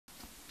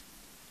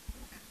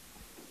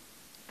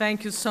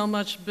Thank you so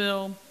much,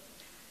 Bill.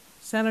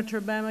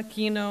 Senator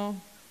Bamakino,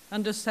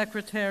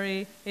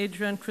 Undersecretary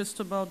Adrian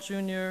Cristobal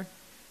Jr.,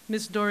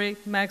 Ms. Dori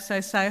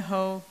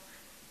Magsaysay-Ho,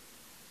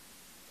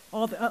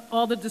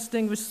 all the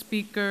distinguished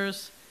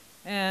speakers,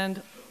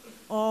 and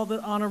all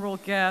the honorable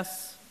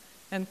guests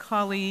and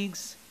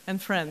colleagues and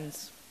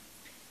friends.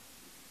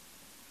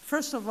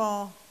 First of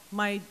all,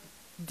 my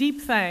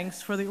deep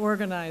thanks for the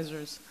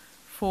organizers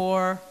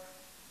for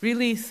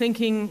really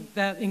thinking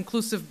that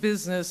inclusive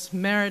business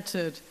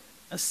merited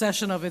a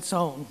session of its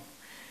own.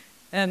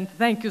 And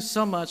thank you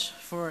so much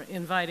for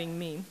inviting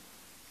me.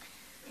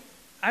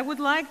 I would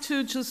like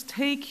to just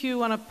take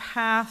you on a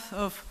path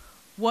of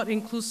what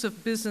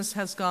inclusive business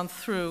has gone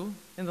through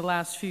in the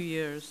last few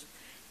years,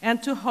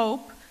 and to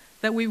hope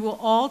that we will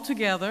all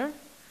together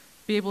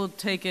be able to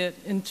take it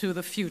into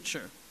the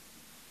future.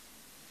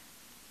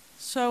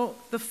 So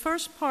the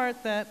first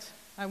part that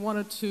I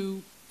wanted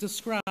to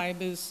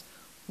describe is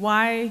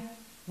why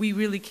we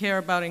really care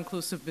about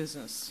inclusive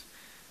business.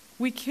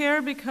 We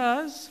care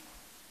because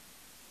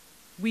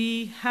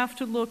we have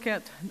to look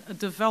at a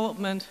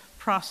development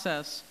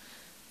process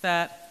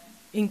that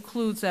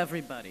includes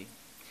everybody.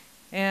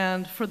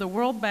 And for the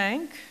World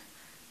Bank,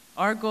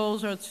 our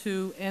goals are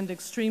to end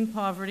extreme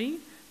poverty,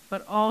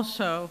 but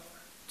also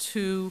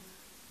to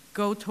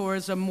go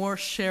towards a more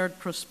shared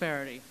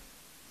prosperity.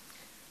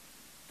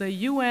 The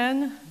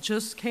UN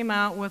just came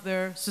out with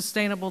their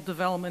Sustainable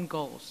Development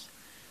Goals.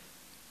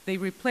 They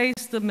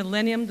replaced the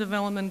Millennium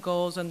Development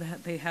Goals, and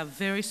they have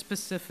very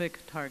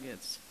specific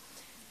targets.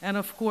 And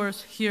of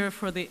course, here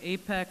for the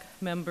APEC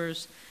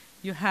members,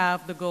 you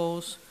have the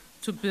goals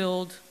to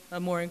build a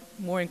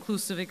more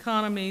inclusive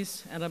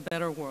economies and a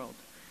better world.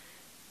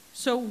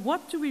 So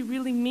what do we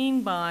really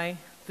mean by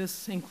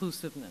this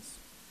inclusiveness?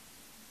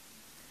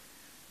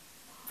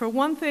 For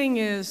one thing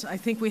is, I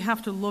think we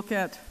have to look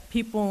at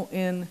people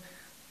in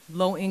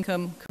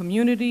low-income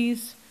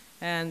communities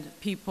and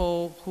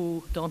people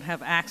who don't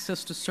have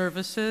access to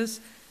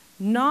services,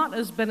 not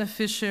as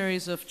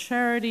beneficiaries of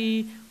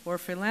charity or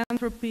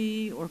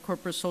philanthropy or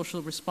corporate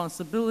social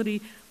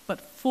responsibility, but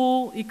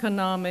full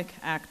economic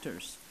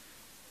actors.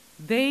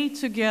 They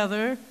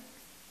together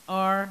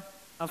are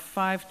a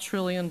 $5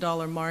 trillion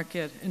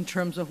market in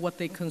terms of what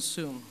they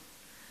consume.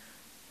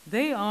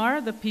 They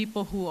are the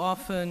people who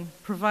often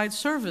provide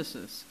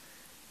services.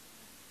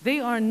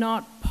 They are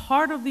not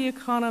part of the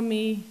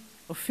economy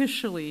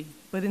officially,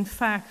 but in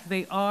fact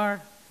they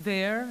are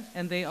there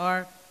and they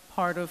are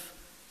part of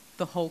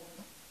the whole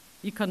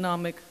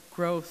economic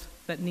growth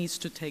that needs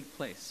to take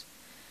place.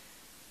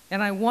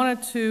 And I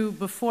wanted to,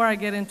 before I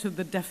get into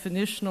the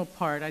definitional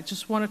part, I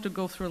just wanted to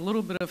go through a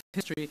little bit of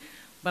history,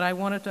 but I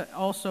wanted to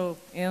also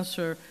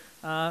answer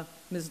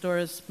Ms.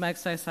 Doris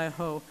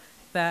Magsaysay-Ho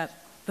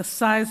that the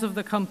size of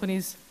the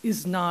companies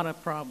is not a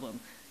problem.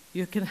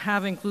 You can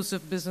have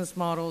inclusive business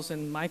models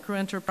in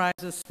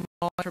micro-enterprises,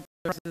 small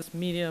enterprises,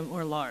 medium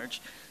or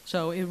large.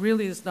 So it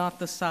really is not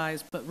the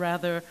size, but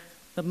rather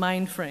the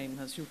mind frame,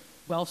 as you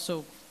well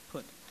so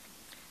put.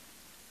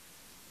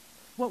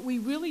 What we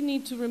really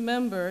need to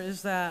remember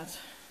is that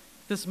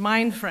this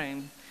mind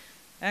frame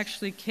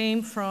actually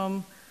came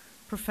from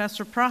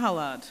Professor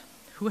Prahalad,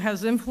 who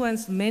has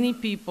influenced many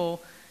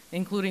people,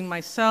 including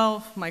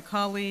myself, my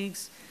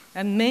colleagues,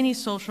 and many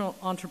social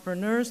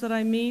entrepreneurs that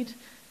I meet,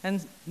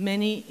 and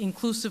many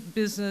inclusive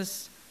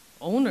business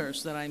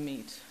owners that I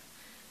meet.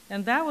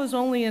 And that was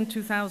only in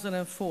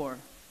 2004.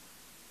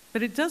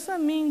 But it does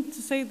not mean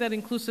to say that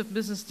inclusive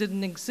business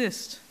didn't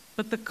exist,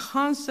 but the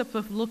concept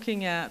of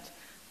looking at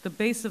the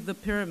base of the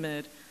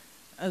pyramid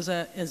as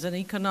an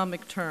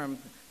economic term,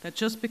 that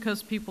just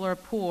because people are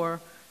poor,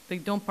 they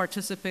don't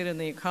participate in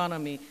the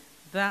economy,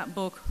 that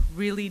book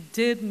really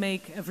did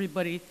make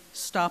everybody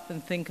stop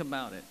and think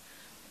about it.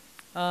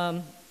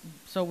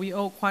 So we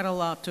owe quite a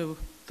lot to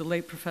the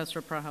late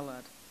Professor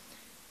Prahalad.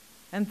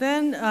 And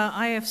then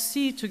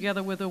IFC,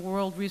 together with the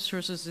World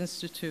Resources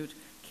Institute,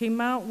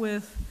 came out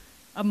with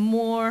a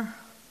more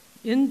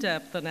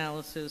in-depth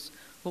analysis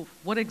of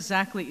what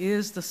exactly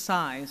is the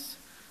size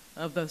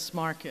of this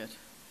market.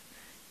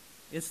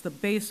 It's the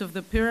base of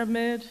the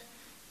pyramid,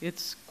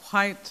 it's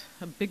quite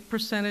a big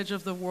percentage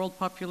of the world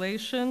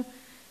population,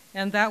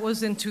 and that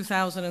was in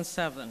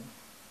 2007.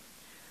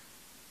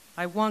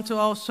 I want to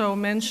also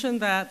mention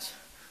that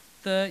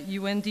the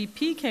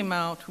UNDP came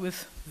out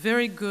with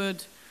very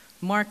good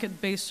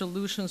market-based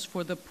solutions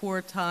for the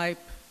poor type,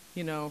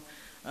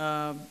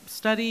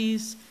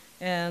 studies,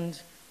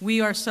 and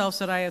we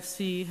ourselves at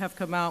IFC have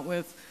come out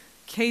with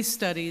case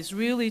studies,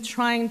 really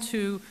trying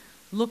to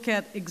look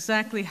at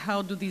exactly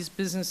how do these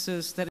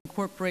businesses that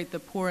incorporate the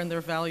poor in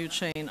their value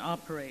chain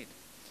operate.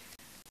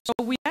 So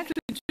we actually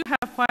do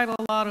have quite a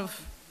lot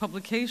of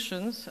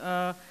publications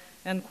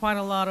and quite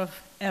a lot of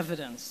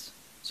evidence.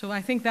 So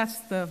I think that's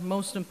the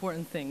most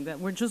important thing, that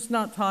we're just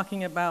not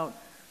talking about,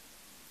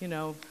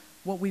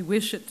 what we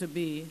wish it to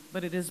be,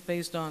 but it is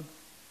based on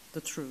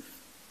the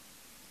truth.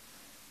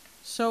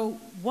 So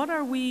what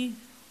are we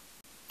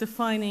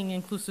defining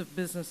inclusive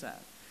business as?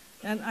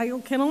 And I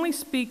can only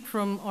speak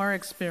from our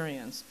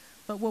experience,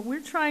 But what we're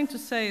trying to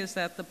say is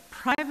that the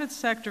private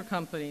sector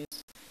companies,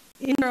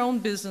 in their own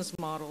business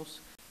models,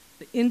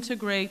 they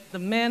integrate the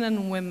men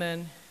and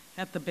women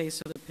at the base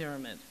of the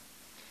pyramid.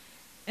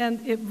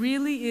 And it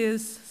really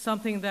is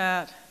something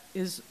that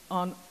is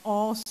on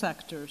all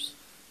sectors.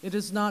 It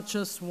is not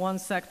just one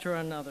sector or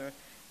another.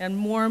 And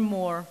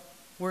more,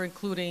 we're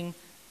including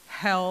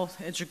health,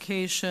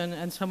 education,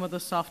 and some of the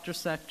softer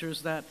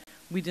sectors that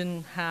we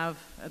didn't have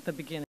at the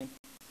beginning.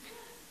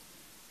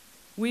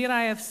 We at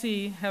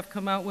IFC have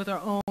come out with our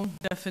own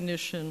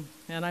definition,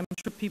 and I'm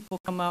sure people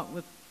come out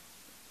with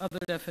other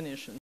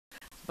definitions.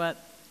 But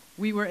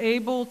we were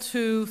able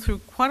to, through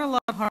quite a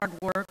lot of hard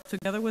work,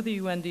 together with the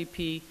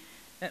UNDP,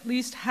 at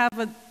least have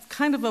a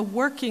kind of a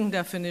working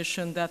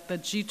definition that the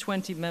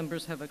G20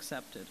 members have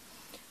accepted.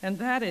 And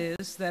that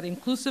is that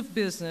inclusive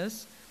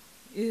business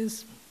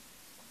is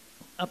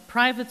a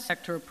private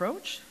sector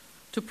approach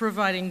to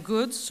providing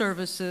goods,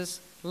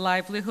 services,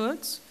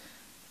 livelihoods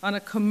on a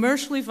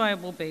commercially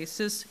viable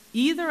basis,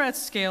 either at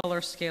scale or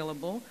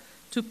scalable,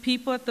 to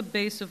people at the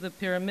base of the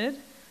pyramid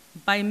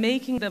by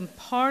making them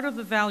part of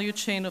the value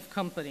chain of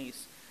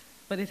companies.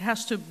 But it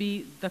has to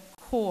be the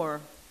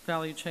core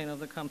value chain of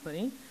the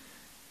company,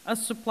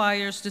 as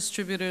suppliers,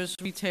 distributors,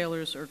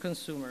 retailers, or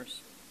consumers.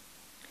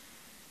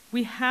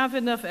 We have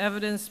enough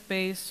evidence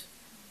base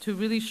to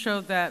really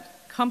show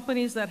that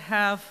companies that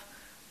have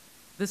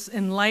this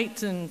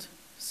enlightened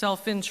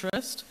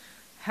self-interest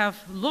have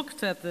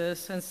looked at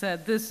this and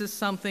said, this is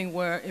something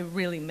where it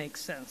really makes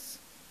sense.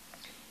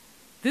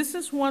 This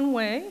is one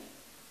way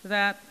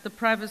that the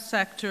private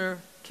sector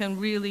can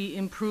really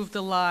improve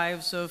the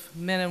lives of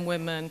men and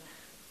women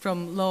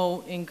from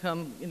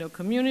low-income,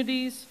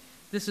 communities.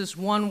 This is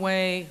one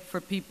way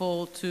for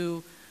people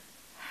to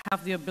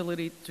have the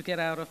ability to get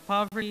out of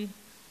poverty.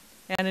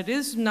 And it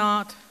is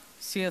not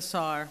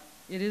CSR.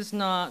 It is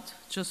not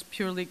just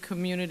purely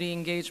community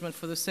engagement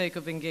for the sake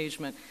of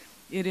engagement.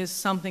 It is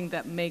something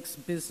that makes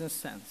business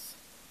sense.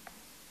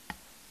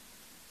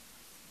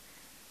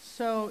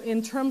 So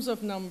in terms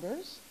of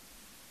numbers,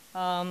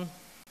 hold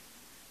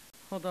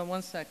on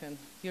one second.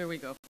 Here we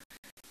go.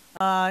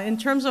 In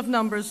terms of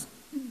numbers,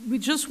 we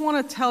just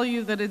want to tell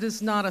you that it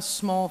is not a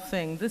small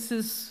thing. This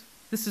is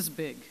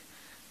big.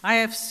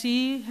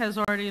 IFC has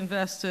already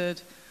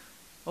invested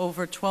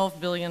over $12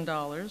 billion,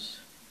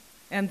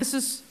 and this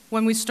is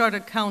when we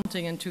started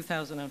counting in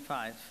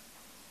 2005.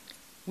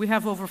 We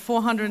have over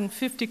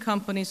 450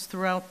 companies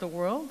throughout the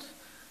world,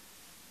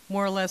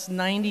 more or less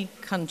 90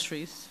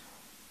 countries.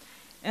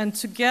 And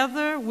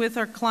together with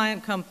our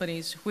client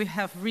companies, we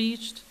have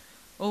reached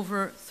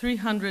over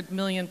 300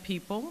 million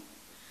people,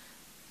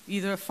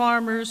 either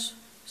farmers,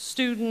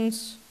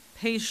 students,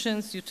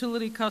 patients,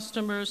 utility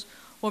customers,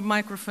 or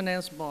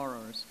microfinance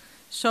borrowers.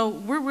 So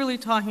we're really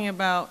talking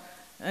about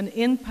an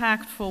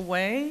impactful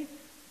way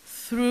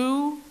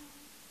through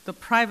the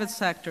private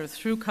sector,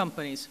 through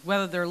companies,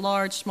 whether they're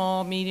large,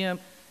 small, medium.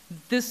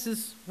 This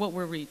is what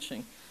we're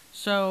reaching.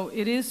 So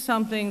it is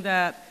something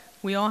that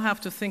we all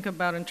have to think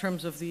about in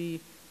terms of the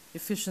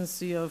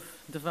efficiency of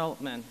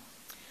development.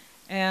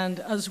 And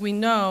as we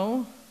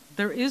know,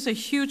 there is a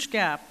huge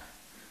gap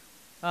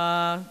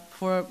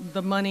for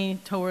the money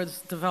towards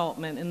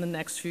development in the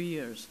next few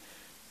years.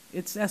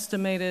 It's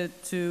estimated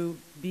to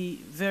be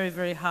very,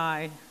 very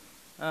high.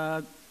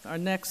 Our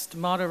next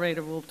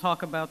moderator will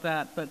talk about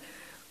that, but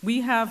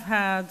we have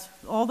had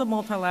all the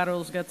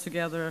multilaterals get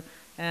together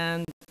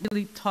and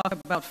really talk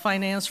about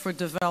finance for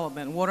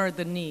development. What are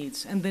the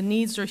needs? And the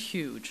needs are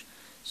huge.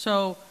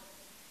 So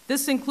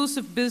this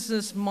inclusive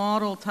business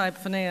model type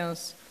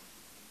finance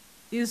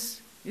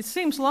it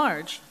seems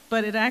large,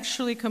 but it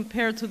actually,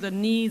 compared to the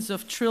needs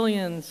of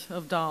trillions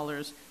of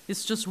dollars,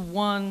 is just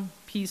one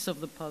piece of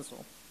the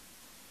puzzle.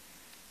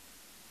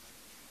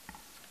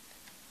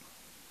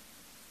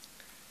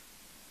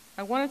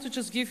 I wanted to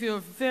just give you a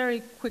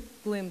very quick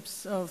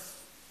glimpse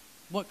of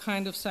what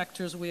kind of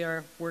sectors we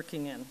are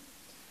working in.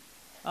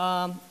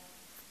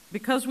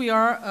 Because we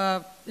are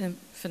a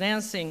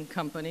financing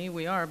company,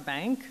 we are a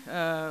bank,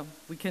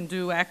 we can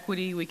do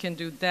equity, we can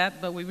do debt,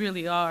 but we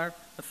really are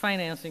a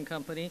financing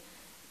company.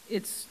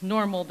 It's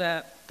normal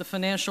that the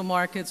financial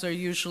markets are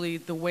usually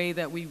the way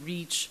that we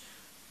reach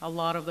a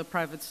lot of the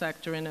private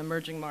sector in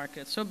emerging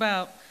markets. So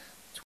about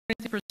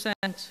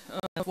 20%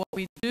 of what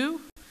we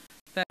do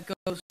that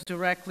goes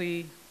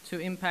directly to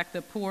impact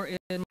the poor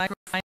in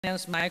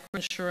microfinance,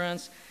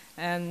 microinsurance,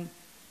 and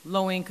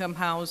low-income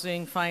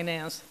housing,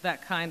 finance,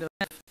 that kind of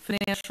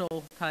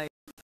financial type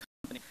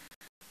company.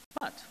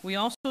 But we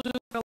also do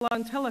a lot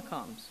in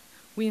telecoms.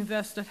 We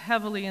invested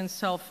heavily in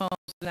cell phones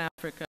in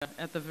Africa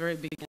at the very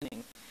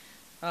beginning.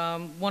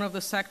 One of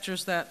the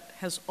sectors that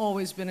has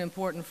always been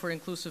important for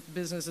inclusive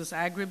business is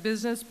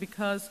agribusiness,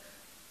 because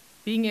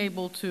being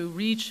able to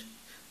reach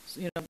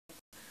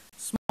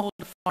smaller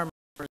farmers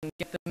and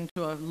get them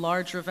into a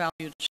larger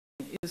value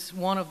chain is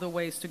one of the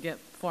ways to get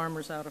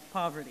farmers out of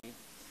poverty.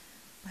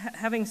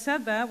 Having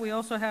said that, we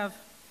also have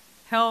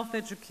health,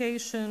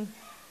 education,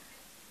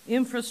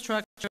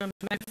 infrastructure,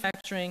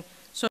 manufacturing.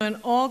 So in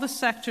all the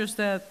sectors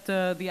that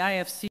the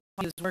IFC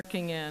is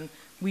working in,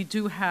 we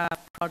do have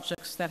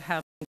projects that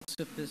have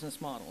inclusive business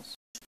models.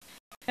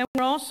 And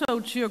we're also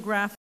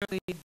geographically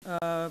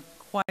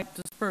quite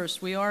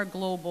dispersed. We are a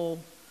global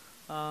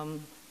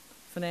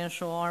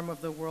financial arm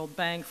of the World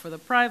Bank for the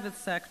private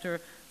sector,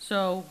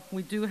 so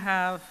we do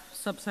have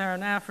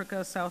Sub-Saharan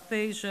Africa, South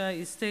Asia,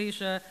 East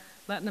Asia,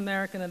 Latin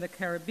America, and the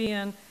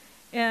Caribbean,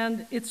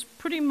 and it's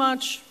pretty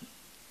much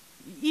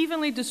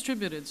evenly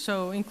distributed.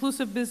 So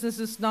inclusive business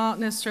is not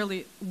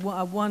necessarily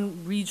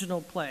one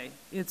regional play.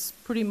 It's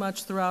pretty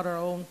much throughout our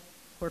own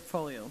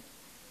portfolio.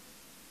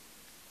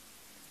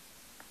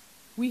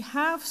 We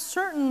have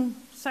certain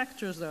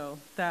sectors, though,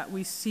 that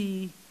we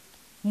see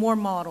more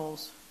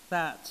models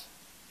that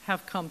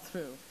have come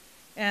through.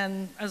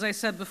 And as I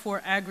said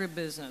before,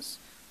 agribusiness,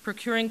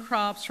 procuring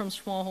crops from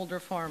smallholder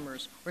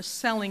farmers or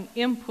selling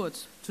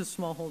inputs to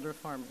smallholder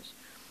farmers.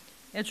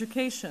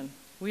 Education,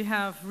 we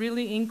have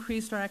really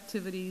increased our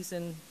activities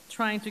in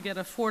trying to get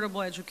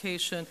affordable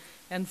education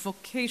and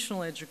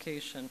vocational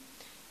education.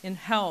 In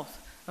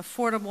health,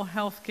 affordable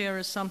health care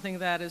is something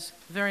that is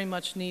very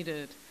much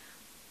needed.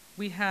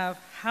 We have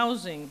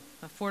housing,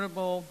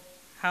 affordable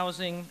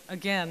housing.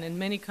 Again, in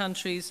many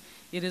countries,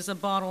 it is a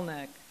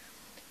bottleneck.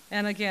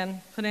 And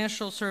again,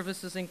 financial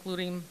services,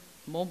 including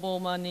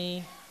mobile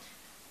money.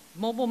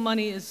 Mobile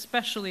money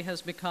especially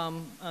has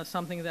become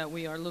something that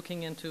we are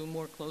looking into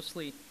more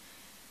closely.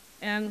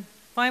 And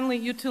finally,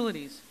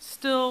 utilities.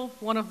 Still,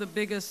 one of the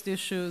biggest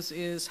issues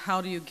is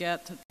how do you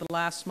get the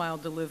last mile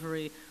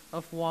delivery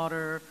of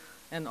water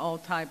and all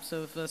types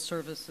of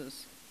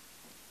services.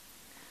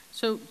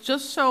 So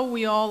just so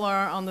we all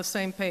are on the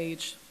same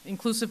page,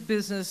 inclusive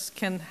business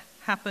can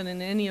happen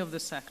in any of the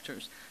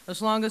sectors,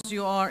 as long as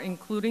you are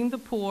including the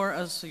poor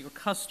as your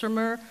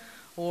customer,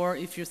 or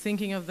if you're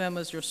thinking of them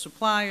as your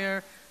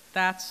supplier,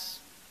 that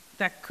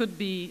could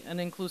be an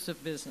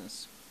inclusive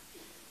business.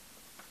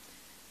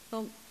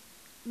 So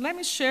let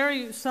me share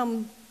you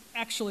some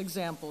actual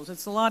examples.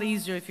 It's a lot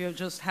easier if you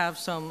just have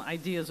some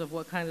ideas of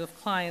what kind of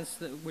clients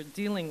that we're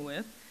dealing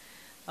with.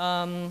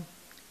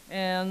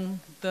 And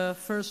the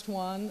first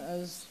one,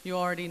 as you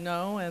already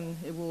know, and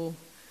it will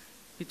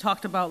be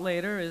talked about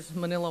later, is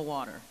Manila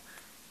Water.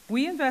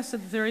 We invested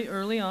very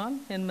early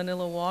on in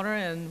Manila Water,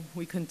 and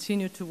we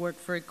continue to work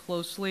very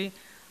closely.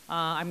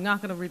 I'm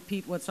not going to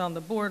repeat what's on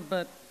the board,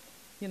 but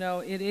you know,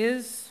 it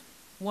is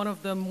one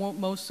of the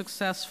most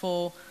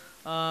successful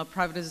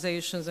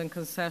privatizations and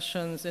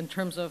concessions in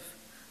terms of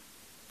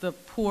the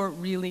poor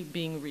really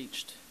being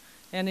reached.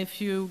 And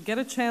if you get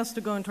a chance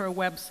to go into our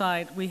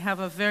website, we have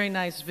a very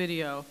nice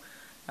video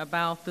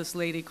about this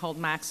lady called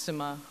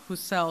Maxima who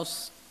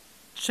sells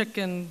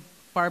chicken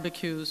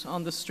barbecues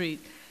on the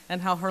street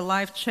and how her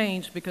life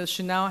changed because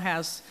she now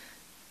has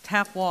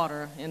tap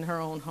water in her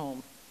own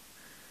home.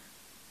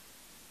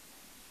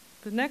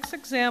 The next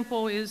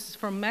example is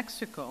from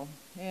Mexico,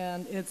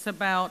 and it's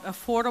about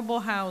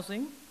affordable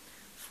housing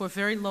for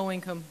very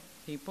low-income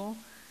people.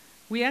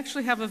 We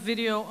actually have a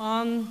video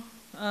on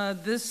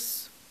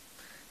this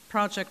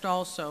project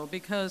also,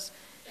 because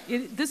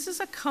this is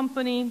a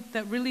company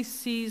that really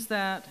sees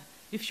that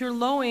if you're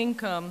low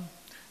income,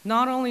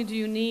 not only do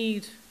you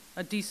need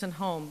a decent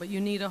home, but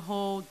you need a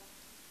whole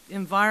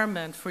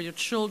environment for your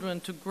children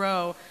to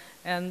grow,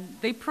 and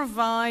they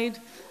provide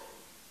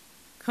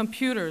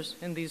computers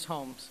in these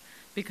homes,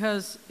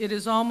 because it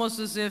is almost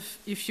as if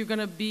you're going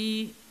to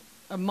be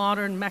a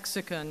modern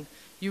Mexican,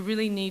 you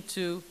really need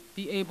to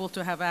be able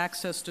to have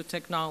access to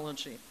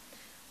technology.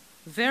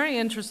 Very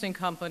interesting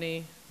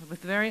company with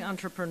very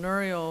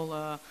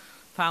entrepreneurial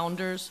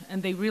founders,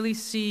 and they really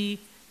see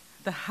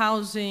the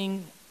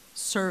housing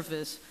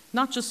service,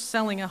 not just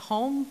selling a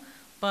home,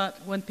 but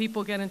when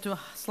people get into a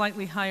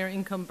slightly higher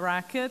income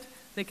bracket,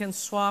 they can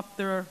swap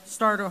their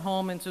starter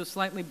home into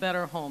slightly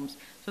better homes.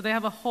 So they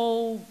have a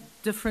whole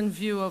different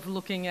view of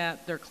looking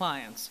at their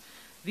clients.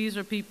 These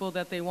are people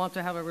that they want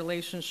to have a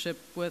relationship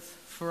with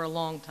for a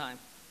long time.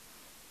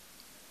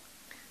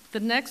 The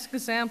next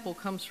example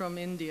comes from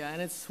India,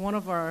 and it's one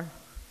of our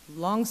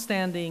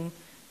long-standing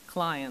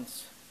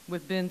clients.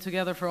 We've been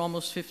together for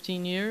almost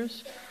 15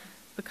 years.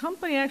 The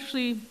company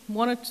actually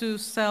wanted to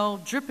sell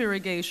drip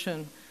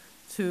irrigation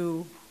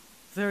to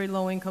very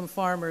low-income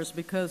farmers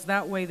because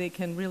that way they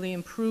can really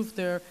improve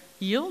their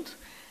yield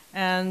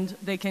and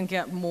they can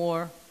get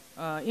more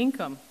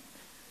income.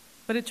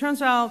 But it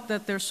turns out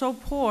that they're so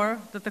poor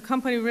that the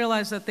company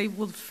realized that they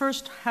would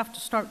first have to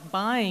start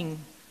buying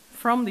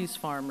from these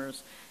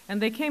farmers.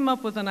 And they came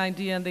up with an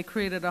idea, and they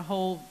created a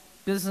whole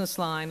business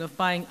line of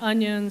buying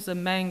onions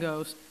and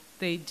mangoes.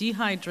 They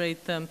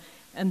dehydrate them,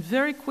 and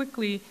very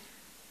quickly,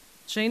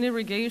 Jain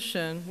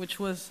Irrigation, which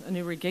was an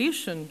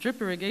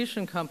drip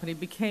irrigation company,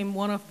 became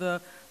one of the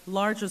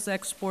largest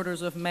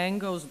exporters of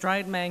mangoes,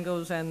 dried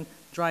mangoes, and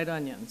dried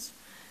onions.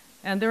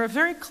 And they were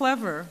very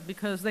clever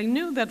because they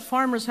knew that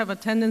farmers have a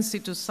tendency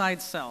to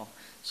side sell.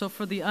 So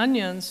for the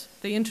onions,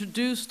 they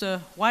introduced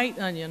a white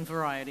onion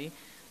variety,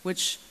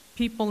 which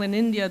people in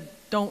India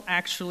don't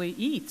actually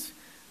eat.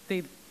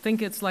 They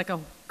think it's like a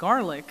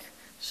garlic,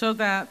 so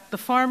that the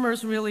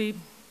farmers really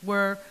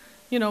were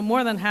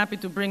more than happy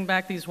to bring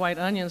back these white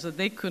onions that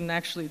they couldn't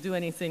actually do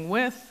anything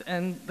with,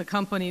 and the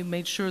company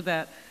made sure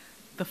that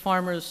the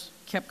farmers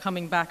kept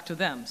coming back to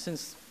them,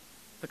 since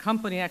the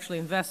company actually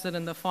invested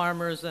in the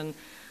farmers and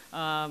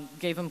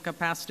gave them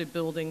capacity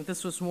building.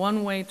 This was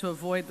one way to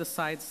avoid the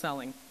side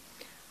selling.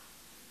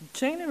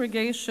 Chain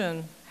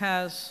irrigation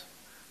has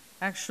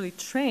actually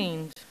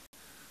trained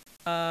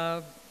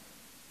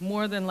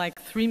more than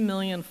like 3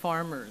 million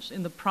farmers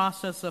in the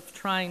process of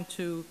trying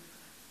to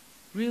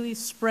really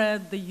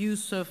spread the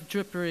use of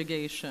drip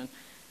irrigation.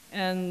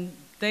 And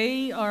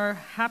they are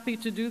happy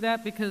to do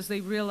that because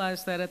they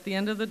realize that at the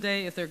end of the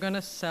day, if they're going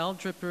to sell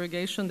drip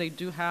irrigation, they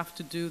do have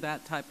to do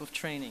that type of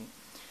training.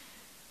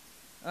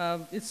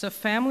 It's a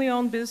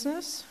family-owned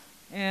business,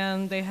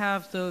 and they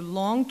have the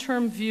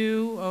long-term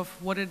view of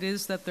what it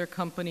is that their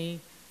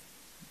company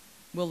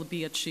will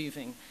be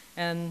achieving.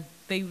 And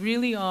they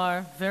really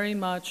are very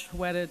much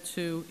wedded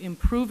to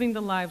improving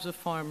the lives of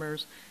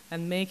farmers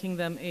and making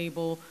them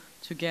able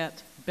to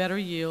get better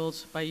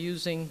yields by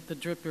using the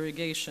drip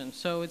irrigation.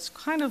 So it's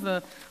kind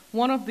of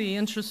one of the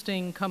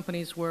interesting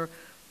companies where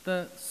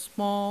the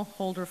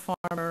smallholder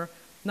farmer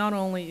not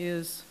only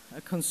is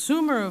a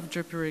consumer of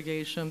drip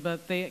irrigation,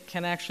 but they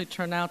can actually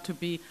turn out to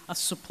be a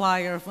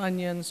supplier of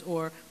onions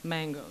or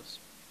mangoes.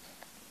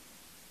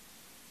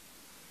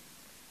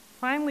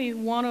 Finally,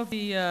 one of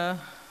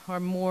our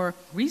more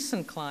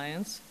recent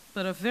clients,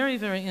 but a very,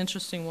 very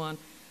interesting one,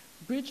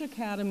 Bridge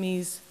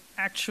Academies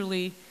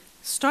actually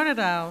started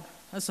out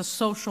as a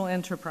social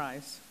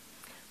enterprise,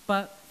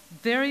 but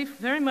very,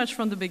 very much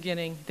from the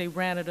beginning, they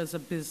ran it as a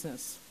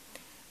business.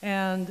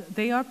 And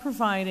they are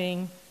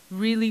providing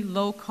really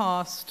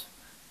low-cost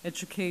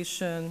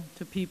education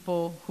to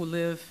people who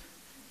live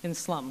in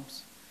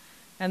slums.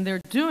 And they're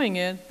doing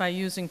it by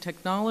using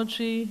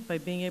technology, by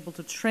being able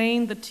to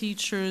train the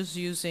teachers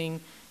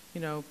using,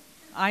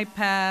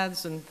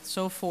 iPads and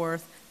so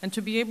forth, and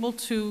to be able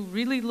to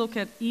really look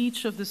at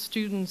each of the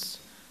students'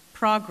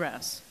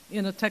 progress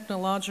in a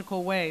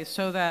technological way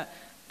so that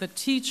the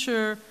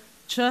teacher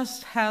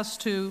just has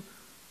to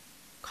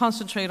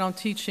concentrate on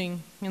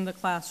teaching in the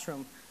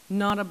classroom,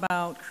 not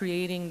about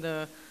creating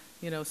the,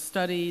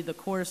 study, the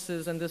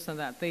courses and this and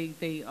that.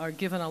 They are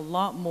given a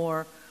lot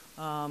more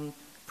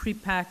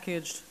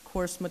prepackaged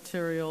course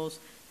materials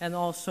and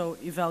also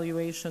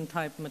evaluation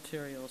type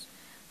materials.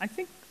 I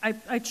think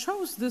I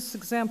chose this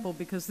example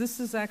because this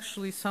is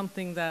actually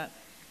something that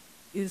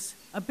is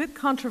a bit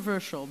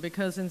controversial,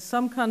 because in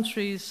some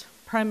countries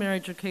primary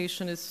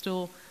education is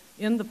still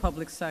in the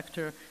public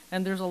sector,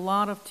 and there's a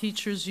lot of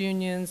teachers'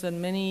 unions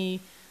and many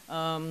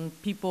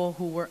people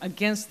who were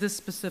against this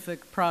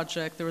specific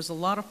project. There was a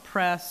lot of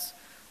press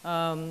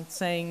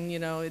saying,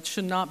 it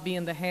should not be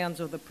in the hands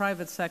of the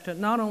private sector.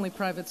 Not only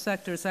private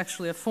sector, it's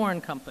actually a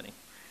foreign company.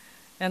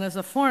 And as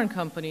a foreign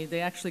company, they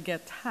actually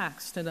get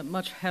taxed at a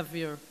much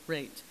heavier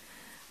rate.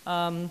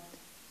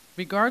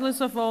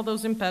 Regardless of all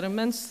those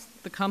impediments,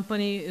 the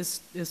company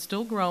is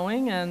still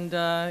growing and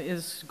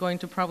is going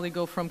to probably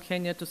go from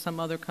Kenya to some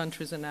other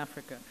countries in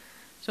Africa.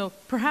 So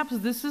perhaps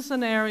this is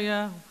an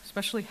area,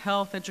 especially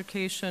health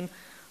education,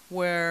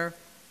 where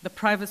the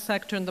private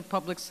sector and the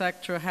public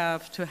sector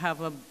have to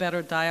have a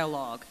better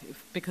dialogue.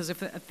 Because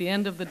if at the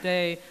end of the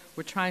day,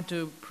 we're trying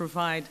to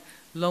provide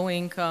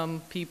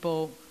low-income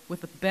people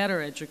with a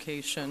better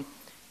education,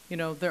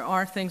 there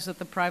are things that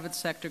the private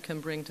sector can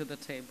bring to the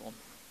table.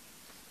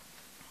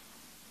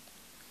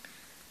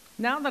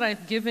 Now that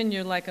I've given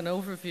you like an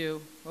overview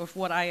of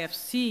what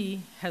IFC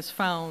has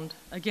found,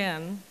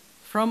 again,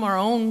 from our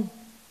own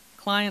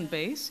client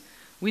base,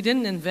 we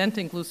didn't invent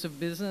inclusive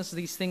business.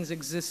 These things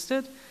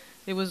existed.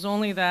 It was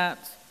only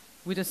that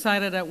we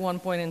decided at one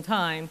point in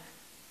time,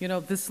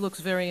 this looks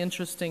very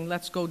interesting.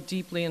 Let's go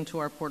deeply into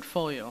our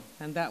portfolio.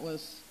 And that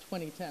was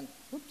 2010.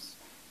 Whoops.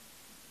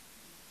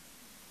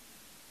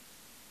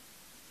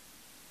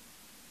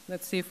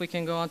 Let's see if we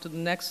can go on to the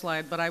next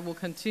slide, but I will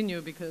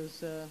continue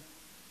because,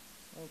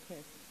 okay.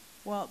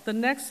 Well, the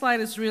next slide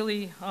is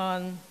really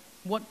on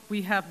what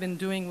we have been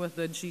doing with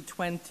the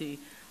G20.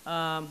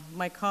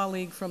 My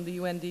colleague from the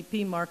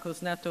UNDP,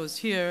 Marcos Neto, is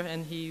here,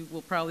 and he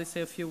will probably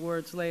say a few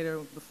words later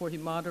before he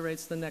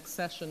moderates the next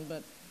session.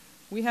 But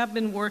we have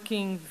been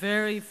working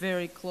very,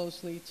 very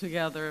closely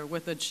together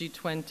with the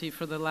G20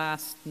 for the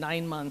last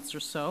 9 months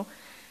or so.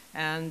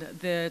 And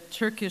the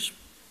Turkish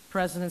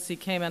presidency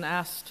came and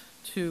asked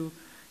to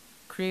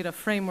create a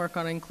framework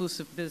on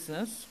inclusive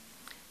business.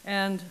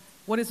 And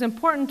what is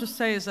important to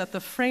say is that the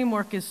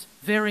framework is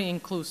very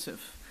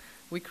inclusive.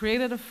 We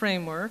created a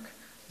framework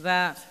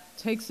that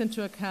takes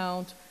into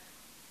account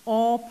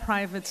all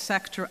private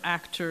sector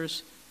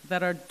actors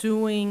that are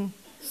doing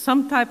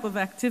some type of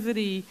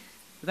activity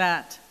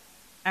that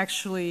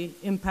actually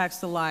impacts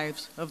the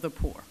lives of the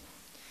poor.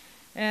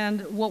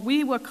 And what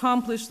we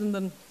accomplished in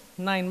the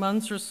 9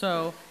 months or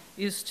so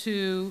is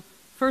to,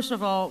 first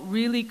of all,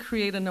 really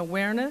create an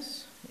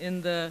awareness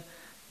in the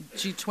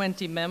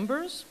G20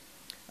 members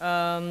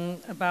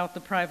about the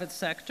private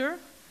sector.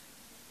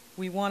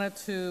 We wanted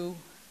to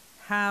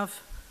have,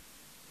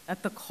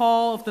 at the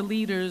call of the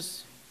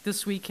leaders,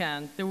 this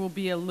weekend, there will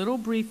be a little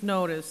brief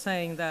notice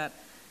saying that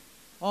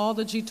all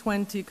the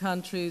G20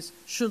 countries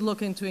should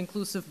look into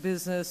inclusive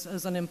business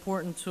as an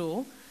important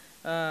tool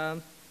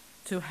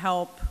to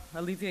help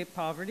alleviate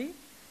poverty,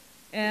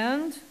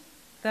 and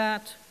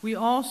that we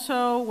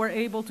also were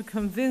able to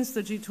convince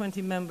the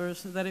G20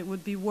 members that it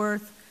would be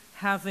worth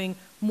having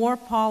more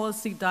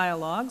policy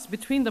dialogues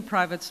between the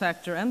private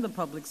sector and the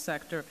public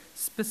sector,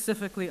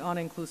 specifically on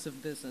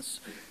inclusive business.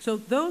 So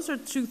those are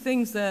two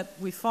things that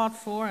we fought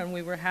for, and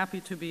we were happy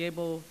to be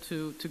able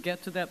to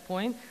get to that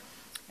point.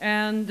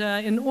 And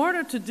in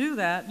order to do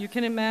that, you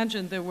can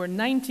imagine there were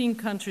 19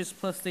 countries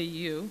plus the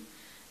EU,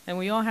 and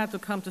we all had to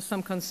come to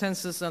some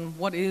consensus on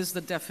what is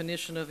the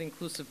definition of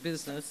inclusive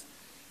business.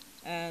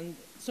 And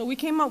so we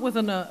came up with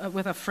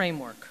a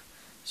framework.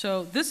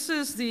 So this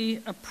is the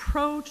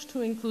approach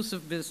to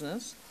inclusive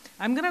business.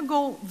 I'm going to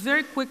go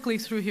very quickly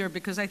through here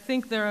because I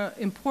think there are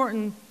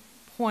important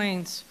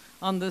points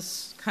on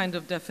this kind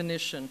of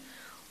definition.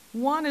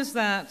 One is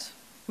that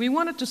we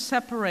wanted to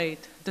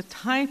separate the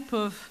type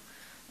of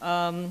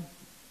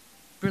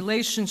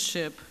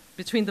relationship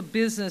between the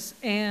business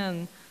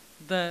and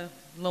the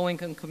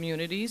low-income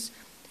communities.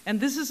 And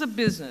this is a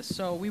business,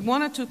 so we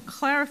wanted to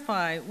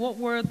clarify what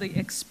were the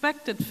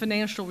expected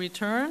financial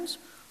returns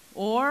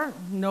or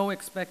no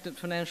expected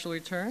financial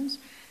returns.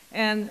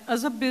 And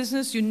as a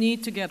business, you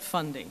need to get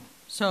funding.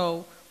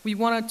 So we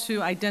wanted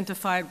to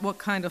identify what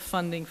kind of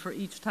funding for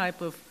each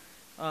type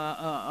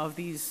of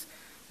these,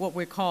 what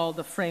we call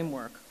the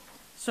framework.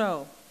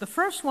 So the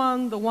first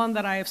one, the one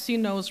that IFC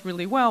knows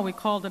really well, we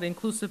called it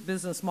inclusive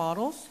business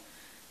models.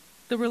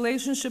 The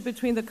relationship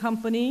between the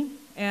company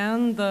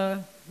and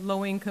the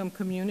low-income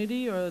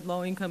community or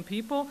low-income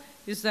people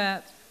is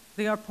that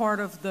they are part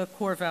of the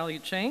core value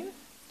chain.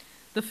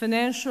 The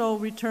financial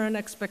return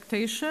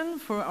expectation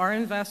for our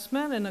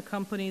investment in a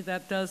company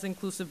that does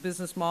inclusive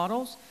business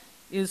models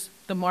is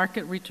the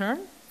market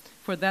return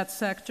for that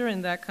sector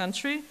in that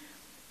country.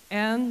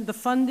 And the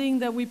funding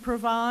that we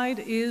provide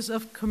is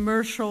of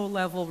commercial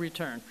level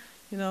return.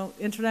 You know,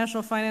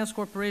 International Finance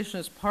Corporation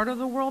is part of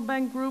the World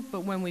Bank Group,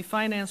 but when we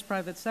finance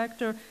private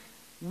sector,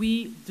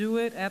 we do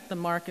it at the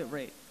market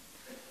rate.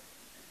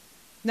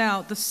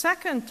 Now, the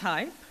second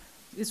type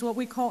is what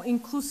we call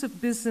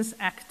inclusive business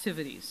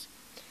activities.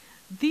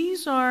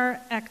 These are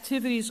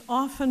activities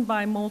often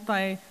by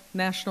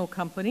multinational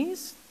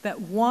companies that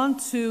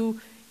want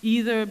to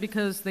either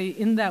because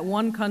in that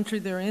one country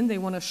they're in, they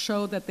want to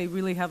show that they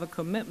really have a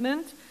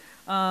commitment,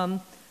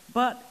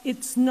 but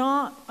it's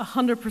not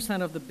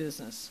 100% of the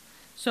business.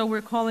 So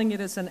we're calling it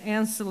as an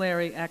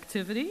ancillary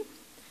activity.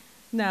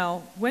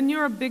 Now, when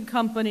you're a big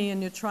company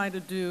and you try to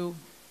do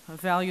a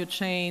value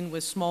chain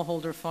with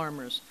smallholder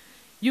farmers,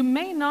 you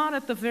may not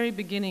at the very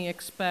beginning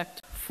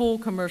expect full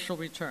commercial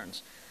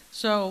returns.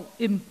 So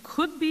it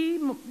could be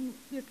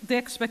the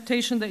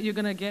expectation that you're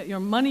going to get your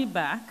money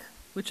back,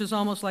 which is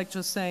almost like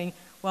just saying,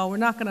 well, we're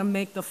not going to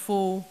make the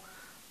full,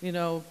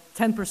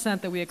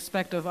 10% that we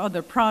expect of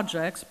other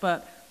projects,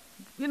 but,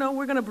 we're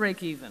going to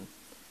break even.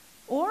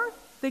 Or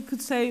they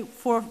could say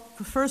for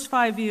the first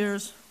 5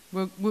 years,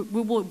 we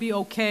will be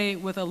okay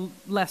with a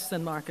less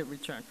than market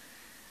return.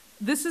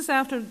 This is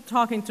after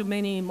talking to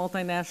many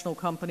multinational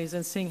companies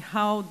and seeing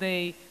how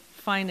they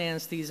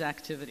finance these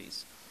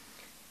activities.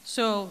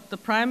 So the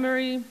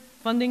primary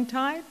funding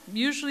type,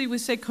 usually we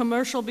say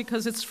commercial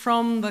because it's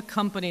from the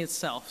company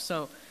itself.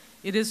 So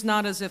it is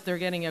not as if they're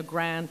getting a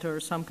grant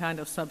or some kind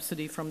of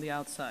subsidy from the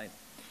outside.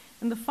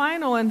 And the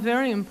final and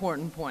very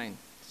important point,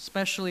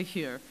 especially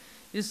here,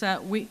 is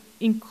that we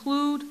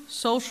include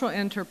social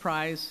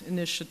enterprise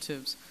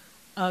initiatives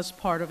as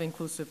part of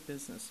inclusive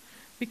business.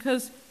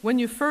 Because when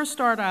you first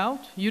start out,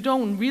 you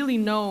don't really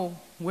know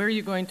where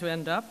you're going to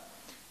end up.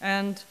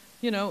 And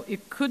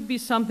it could be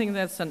something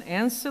that's an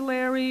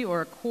ancillary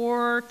or a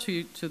core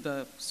to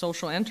the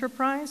social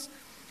enterprise.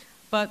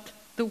 But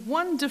the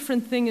one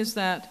different thing is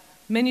that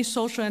many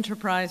social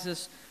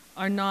enterprises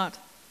are not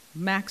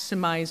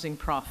maximizing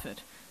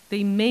profit.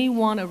 They may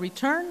want a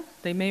return.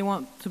 They may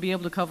want to be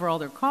able to cover all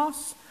their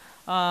costs.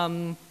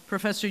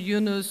 Professor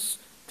Yunu's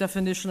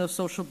definition of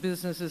social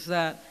business is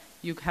that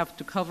you have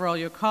to cover all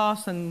your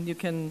costs and you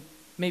can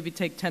maybe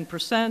take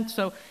 10%.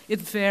 So it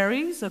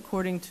varies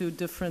according to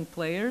different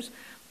players.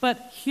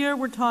 But here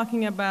we're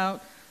talking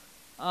about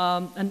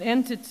an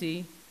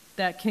entity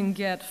that can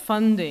get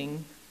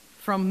funding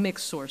from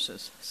mixed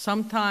sources.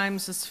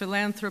 Sometimes it's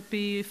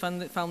philanthropy,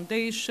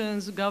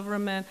 foundations,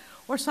 government,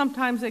 or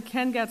sometimes it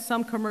can get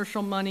some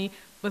commercial money,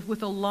 but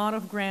with a lot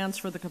of grants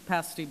for the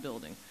capacity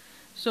building.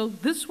 So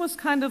this was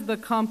kind of the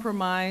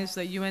compromise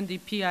that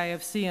UNDP,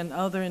 IFC, and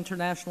other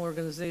international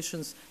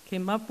organizations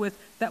came up with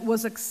that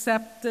was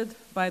accepted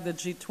by the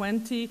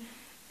G20.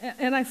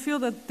 And I feel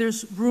that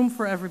there's room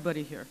for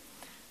everybody here.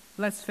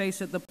 Let's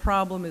face it, the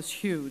problem is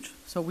huge,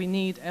 so we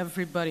need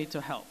everybody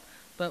to help.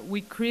 But we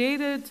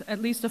created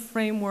at least a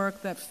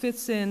framework that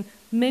fits in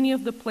many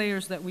of the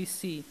players that we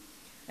see.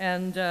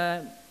 And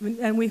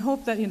we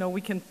hope that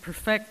we can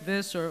perfect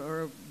this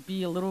or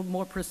be a little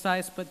more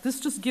precise, but this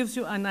just gives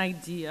you an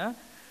idea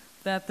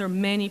that there are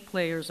many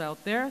players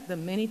out there, there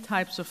are many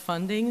types of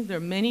funding, there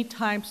are many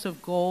types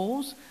of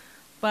goals,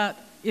 but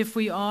if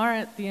we are,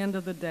 at the end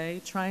of the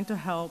day, trying to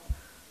help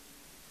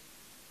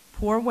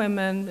poor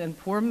women and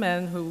poor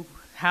men who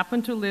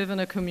happen to live in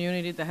a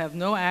community that have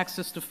no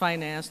access to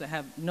finance, that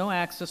have no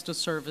access to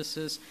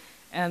services,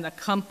 and a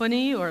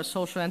company or a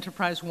social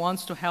enterprise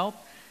wants to help,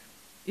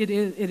 it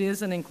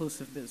is an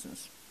inclusive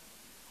business.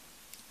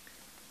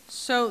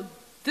 So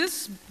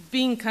this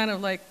being kind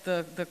of like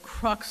the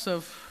crux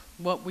of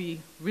what we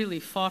really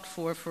fought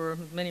for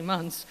many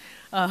months,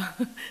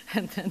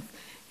 and then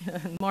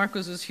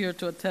Marcos is here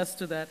to attest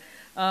to that.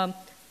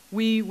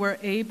 We were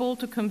able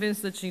to convince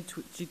the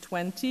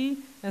G20,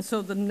 and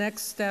so the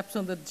next steps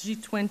on the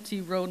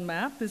G20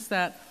 roadmap is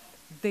that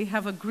they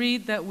have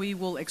agreed that we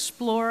will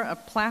explore a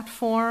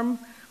platform.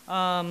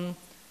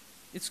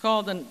 It's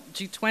called a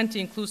G20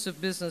 Inclusive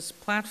Business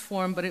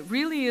Platform, but it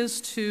really is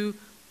to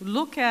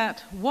look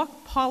at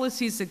what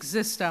policies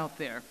exist out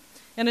there.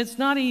 And it's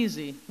not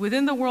easy.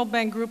 Within the World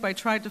Bank Group, I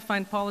tried to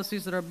find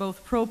policies that are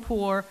both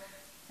pro-poor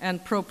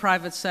and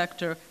pro-private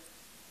sector,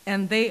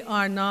 and they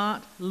are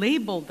not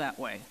labeled that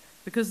way,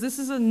 because this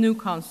is a new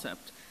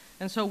concept.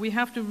 And so we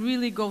have to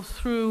really go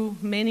through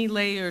many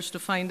layers to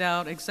find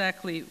out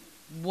exactly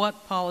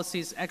what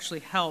policies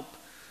actually help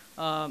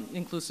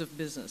inclusive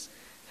business.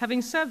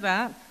 Having said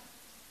that,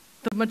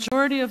 the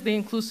majority of the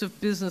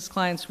inclusive business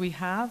clients we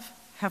have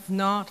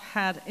not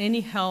had any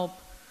help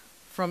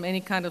from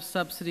any kind of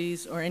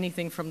subsidies or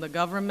anything from the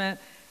government,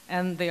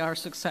 and they are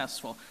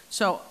successful.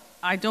 So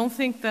I don't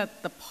think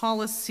that the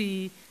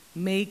policy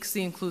makes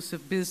the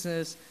inclusive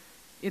business.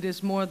 It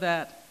is more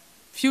that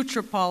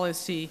future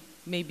policy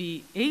may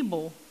be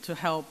able to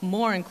help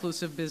more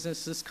inclusive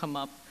businesses come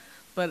up.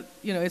 But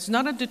it's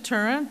not a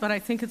deterrent, but I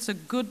think it's a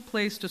good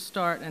place to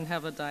start and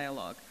have a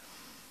dialogue.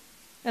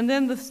 And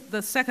then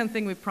the second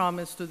thing we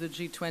promised to the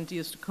G20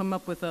 is to come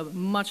up with a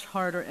much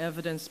harder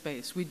evidence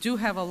base. We do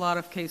have a lot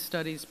of case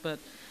studies, but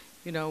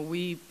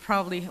we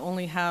probably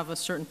only have a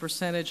certain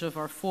percentage of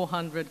our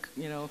 400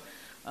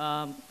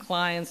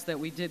 clients that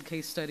we did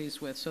case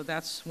studies with. So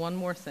that's one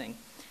more thing.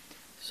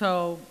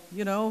 So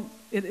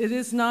it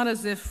is not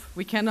as if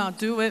we cannot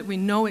do it. We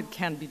know it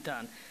can be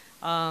done.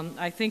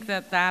 I think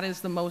that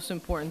is the most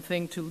important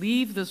thing, to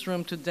leave this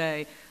room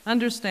today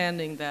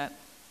understanding that,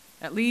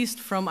 at least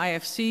from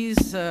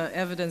IFC's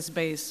evidence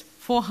base,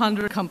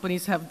 400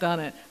 companies have done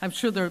it. I'm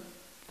sure there are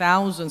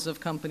thousands of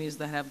companies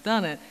that have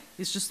done it.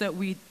 It's just that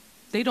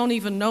they don't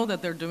even know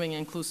that they're doing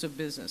inclusive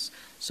business.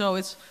 So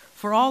it's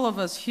for all of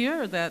us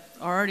here that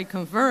are already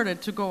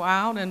converted to go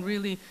out and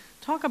really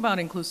talk about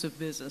inclusive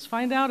business.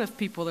 Find out if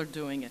people are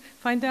doing it.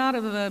 Find out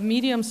if a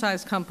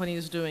medium-sized company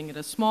is doing it,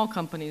 a small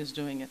company is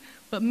doing it.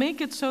 But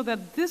make it so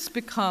that this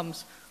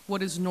becomes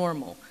what is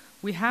normal.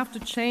 We have to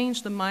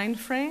change the mind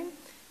frame,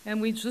 and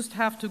we just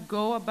have to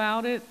go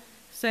about it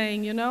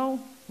saying,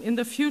 in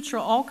the future,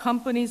 all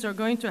companies are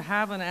going to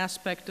have an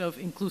aspect of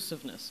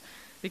inclusiveness,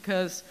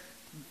 because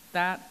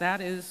that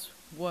is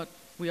what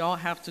we all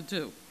have to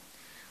do.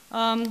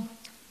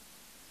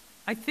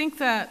 I think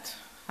that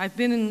I've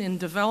been in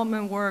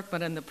development work,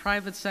 but in the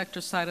private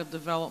sector side of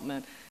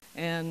development,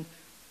 and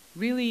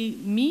really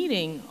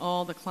meeting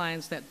all the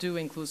clients that do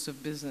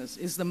inclusive business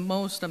is the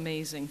most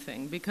amazing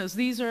thing, because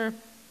these are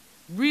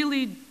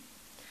really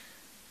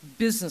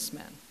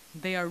businessmen.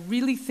 They are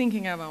really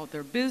thinking about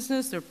their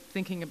business, they're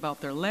thinking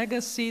about their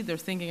legacy, they're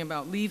thinking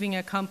about leaving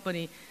a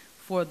company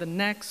for the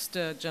next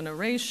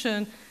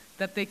generation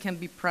that they can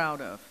be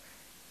proud of.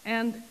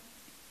 And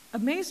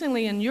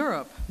amazingly, in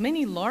Europe,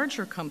 many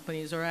larger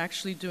companies are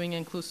actually doing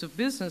inclusive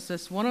business.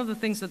 That's one of the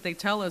things that they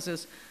tell us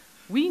is,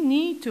 we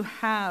need to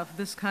have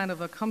this kind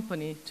of a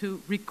company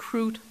to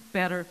recruit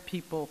better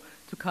people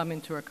to come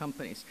into our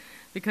companies.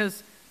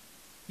 Because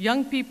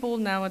young people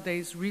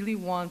nowadays really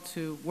want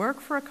to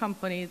work for a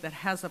company that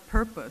has a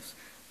purpose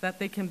that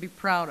they can be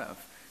proud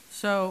of.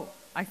 So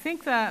I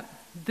think that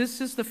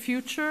this is the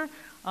future.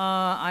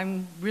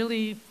 I'm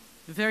really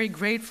very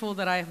grateful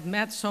that I have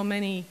met so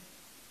many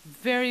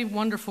very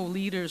wonderful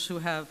leaders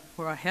who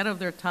are ahead of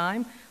their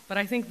time, but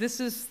I think this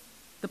is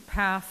the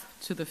path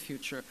to the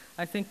future.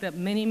 I think that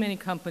many, many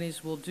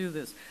companies will do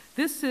this.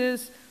 This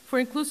is, for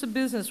inclusive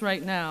business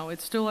right now,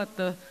 it's still at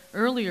the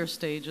earlier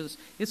stages.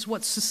 It's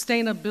what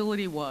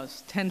sustainability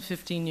was 10,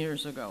 15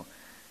 years ago.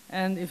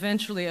 And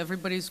eventually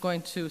everybody's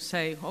going to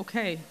say,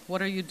 okay,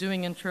 what are you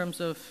doing in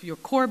terms of your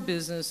core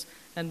business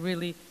and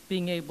really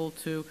being able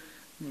to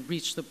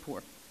reach the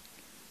poor?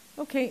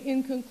 Okay,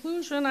 in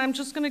conclusion, I'm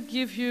just going to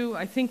give you,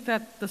 I think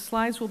that the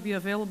slides will be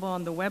available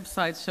on the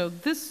website. So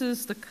this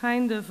is the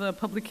kind of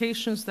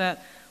publications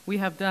that we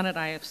have done at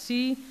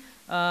IFC.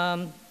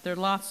 There are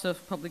lots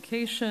of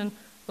publication,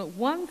 but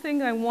one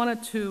thing I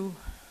wanted to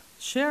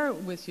share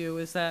with you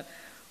is that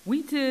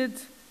we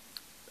did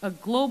a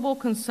global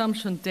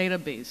consumption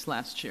database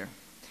last year.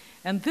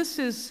 And this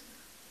is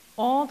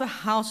all the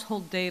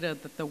household data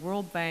that the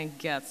World Bank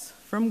gets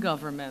from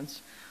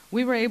governments.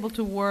 We were able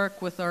to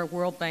work with our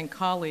World Bank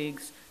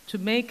colleagues to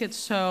make it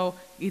so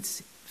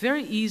it's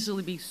very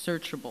easily be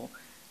searchable.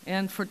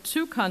 And for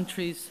two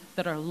countries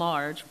that are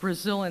large,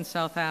 Brazil and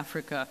South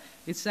Africa,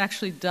 it's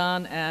actually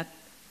done at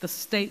the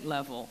state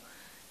level.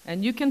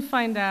 And you can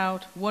find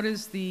out what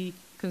is the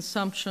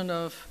consumption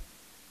of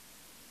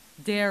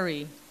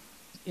dairy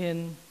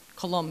in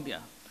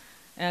Colombia.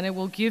 And it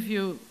will give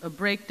you a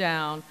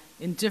breakdown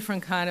in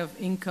different kind of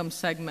income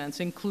segments,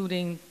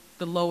 including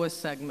the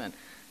lowest segment.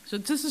 So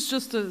this is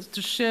just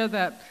to share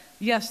that,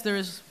 yes, there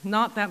is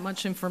not that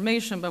much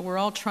information, but we're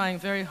all trying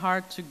very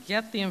hard to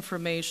get the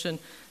information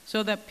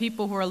so that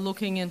people who are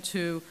looking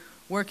into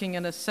working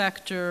in a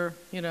sector,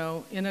 you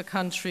know, in a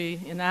country,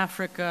 in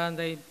Africa, and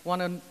they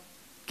want to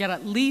get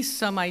at least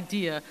some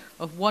idea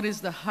of what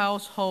is the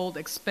household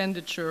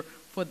expenditure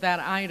for that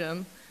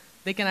item,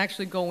 they can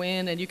actually go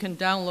in and you can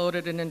download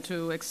it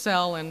into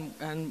Excel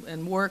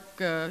and work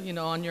you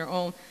know, on your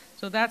own.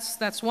 So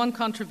that's one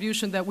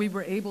contribution that we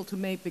were able to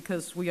make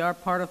because we are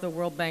part of the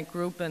World Bank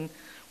Group, and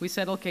we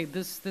said, okay,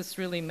 this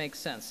really makes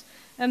sense.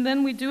 And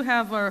then we do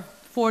have our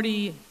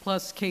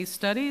 40-plus case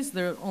studies.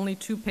 They're only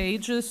 2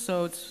 pages,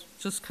 so it's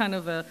just kind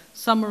of a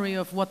summary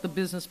of what the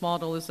business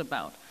model is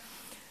about.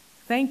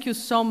 Thank you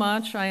so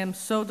much. I am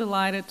so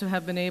delighted to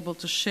have been able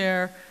to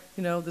share,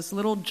 you know, this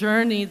little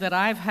journey that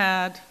I've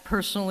had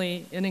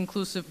personally in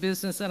inclusive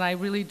business, and I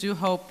really do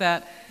hope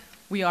that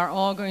we are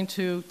all going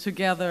to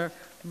together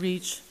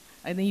reach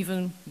an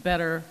even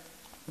better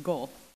goal.